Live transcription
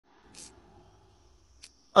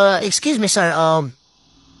Excuse me, sir.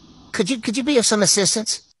 Could you be of some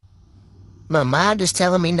assistance? My mind is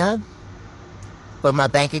telling me no, but my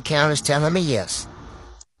bank account is telling me yes.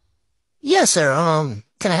 Yes, sir.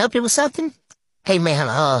 Can I help you with something? Hey, man.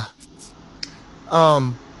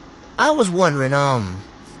 I was wondering,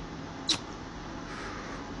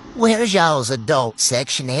 where's y'all's adult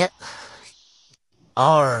section at?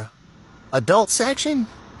 Our adult section?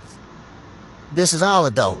 This is all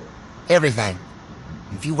adult. Everything.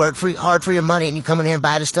 If you work hard for your money and you come in here and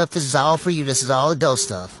buy the stuff, this is all for you. This is all adult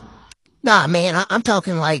stuff. Nah, man, I'm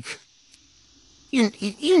talking like,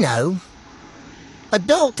 you know,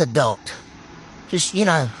 adult. Just,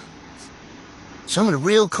 some of the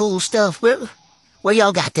real cool stuff. Where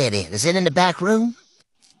y'all got that in? Is it in the back room?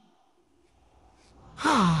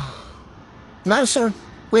 No, sir.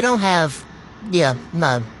 We don't have, yeah,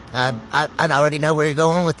 no. I already know where you're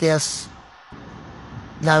going with this.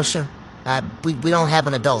 No, sir. We don't have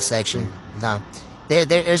an adult section. No.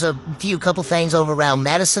 There's a couple things over around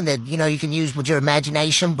medicine that, you can use with your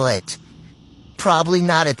imagination, but probably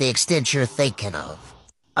not at the extent you're thinking of.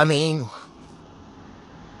 I mean,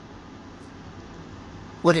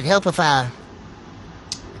 would it help if I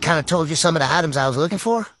kind of told you some of the items I was looking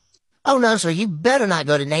for? Oh, no, sir. You better not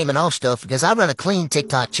go to naming all stuff because I run a clean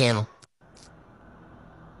TikTok channel.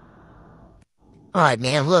 All right,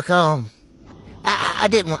 man. Look, I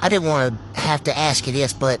didn't want to have to ask you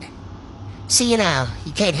this, but see, you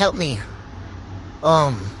can't help me,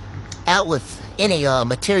 out with any,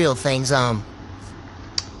 material things, I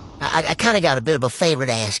kind of got a bit of a favor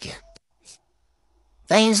to ask you.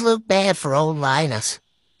 Things look bad for old Linus.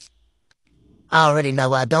 I already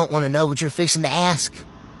know I don't want to know what you're fixing to ask,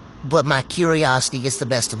 but my curiosity gets the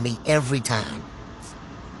best of me every time.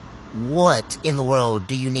 What in the world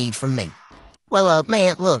do you need from me? Well,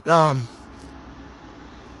 man, look, my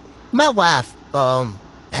wife,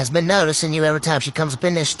 has been noticing you every time she comes up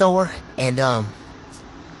in this store, and,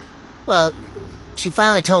 well, she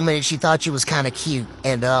finally told me that she thought you was kind of cute,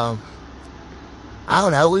 and, I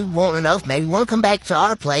don't know, we want to know if maybe you want to come back to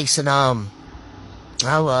our place and, I'll,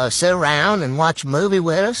 sit around and watch a movie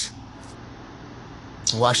with us,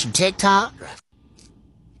 watch some TikTok.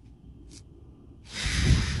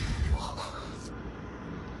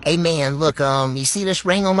 Hey, man, look, you see this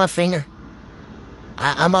ring on my finger?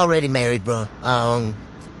 I'm already married, bro.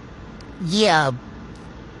 Yeah.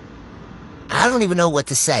 I don't even know what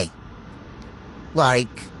to say. Like,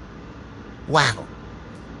 wow.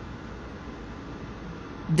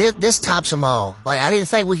 This tops them all. Like, I didn't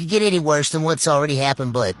think we could get any worse than what's already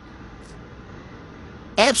happened, but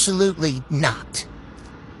absolutely not.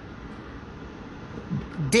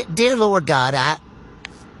 Dear Lord God,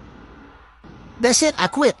 that's it. I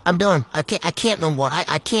quit. I'm done. I can't no more.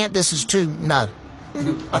 I can't. This is too, no.